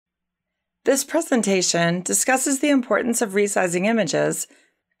This presentation discusses the importance of resizing images,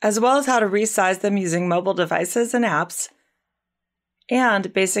 as well as how to resize them using mobile devices and apps,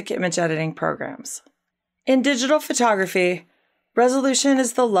 and basic image editing programs. In digital photography, resolution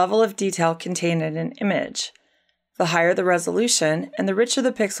is the level of detail contained in an image. The higher the resolution and the richer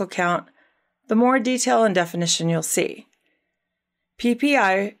the pixel count, the more detail and definition you'll see.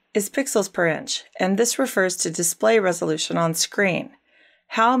 PPI is pixels per inch, and this refers to display resolution on screen.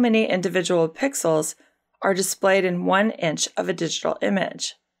 How many individual pixels are displayed in 1 inch of a digital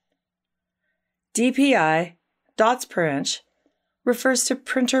image. DPI, dots per inch, refers to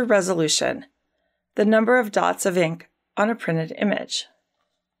printer resolution, the number of dots of ink on a printed image.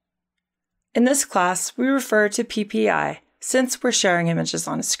 In this class, we refer to PPI since we're sharing images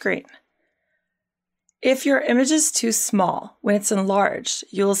on a screen. If your image is too small, when it's enlarged,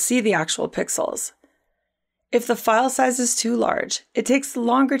 you'll see the actual pixels. If the file size is too large, it takes a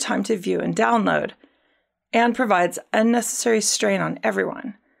longer time to view and download, and provides unnecessary strain on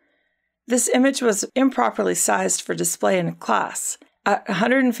everyone. This image was improperly sized for display in class at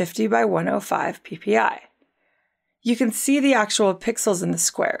 150 by 105 ppi. You can see the actual pixels in the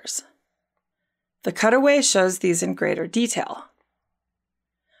squares. The cutaway shows these in greater detail.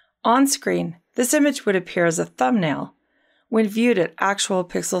 On screen, this image would appear as a thumbnail when viewed at actual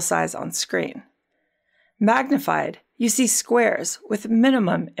pixel size on screen. Magnified, you see squares with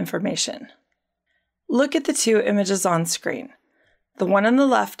minimum information. Look at the two images on screen. The one on the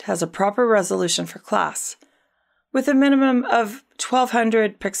left has a proper resolution for class, with a minimum of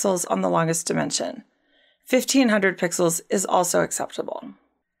 1200 pixels on the longest dimension. 1500 pixels is also acceptable.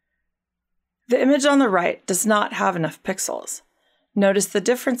 The image on the right does not have enough pixels. Notice the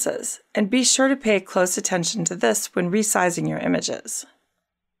differences, and be sure to pay close attention to this when resizing your images.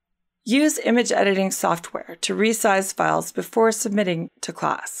 Use image editing software to resize files before submitting to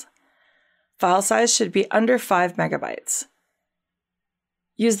class. File size should be under 5 megabytes.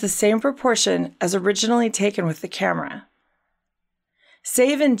 Use the same proportion as originally taken with the camera.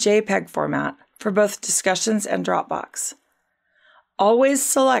 Save in JPEG format for both discussions and Dropbox. Always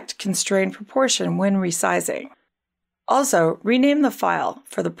select constrained proportion when resizing. Also, rename the file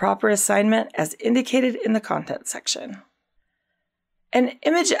for the proper assignment as indicated in the content section. An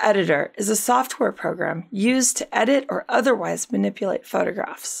image editor is a software program used to edit or otherwise manipulate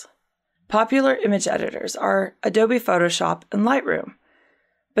photographs. Popular image editors are Adobe Photoshop and Lightroom,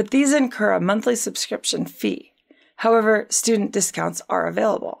 but these incur a monthly subscription fee. However, student discounts are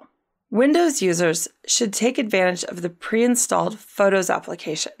available. Windows users should take advantage of the pre-installed Photos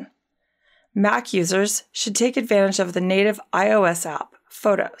application. Mac users should take advantage of the native iOS app,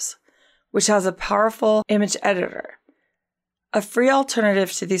 Photos, which has a powerful image editor. A free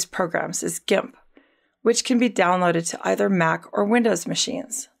alternative to these programs is GIMP, which can be downloaded to either Mac or Windows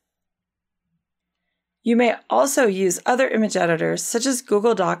machines. You may also use other image editors such as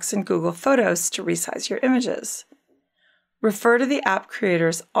Google Docs and Google Photos to resize your images. Refer to the app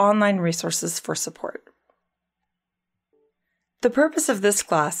creator's online resources for support. The purpose of this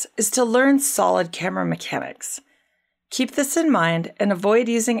class is to learn solid camera mechanics. Keep this in mind and avoid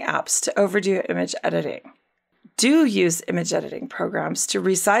using apps to overdo image editing. Do use image editing programs to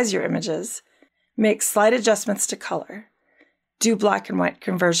resize your images, make slight adjustments to color, do black and white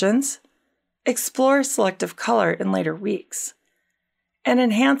conversions, explore selective color in later weeks, and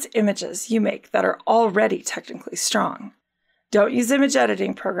enhance images you make that are already technically strong. Don't use image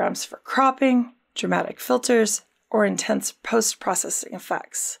editing programs for cropping, dramatic filters, or intense post-processing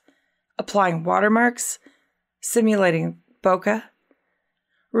effects, applying watermarks, simulating bokeh,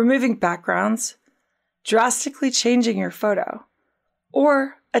 removing backgrounds, drastically changing your photo,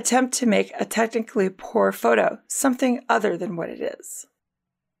 or attempt to make a technically poor photo something other than what it is.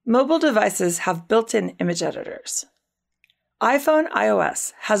 Mobile devices have built-in image editors. iPhone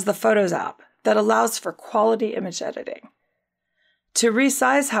iOS has the Photos app that allows for quality image editing. To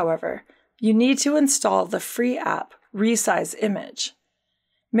resize, however, you need to install the free app Resize Image.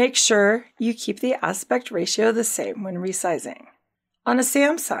 Make sure you keep the aspect ratio the same when resizing. On a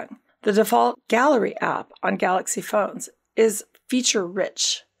Samsung, the default Gallery app on Galaxy phones is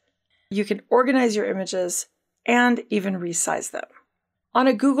feature-rich. You can organize your images and even resize them. On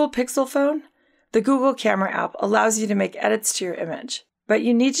a Google Pixel phone, the Google Camera app allows you to make edits to your image, but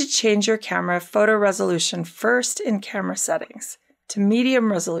you need to change your camera photo resolution first in camera settings to medium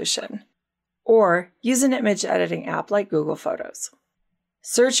resolution, or use an image editing app like Google Photos.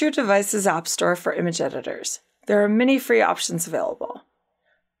 Search your device's app store for image editors. There are many free options available.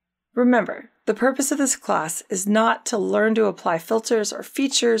 Remember, the purpose of this class is not to learn to apply filters or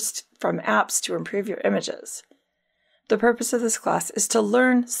features from apps to improve your images. the purpose of this class is to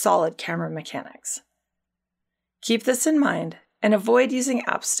learn solid camera mechanics. Keep this in mind and avoid using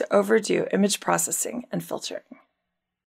apps to overdo image processing and filtering.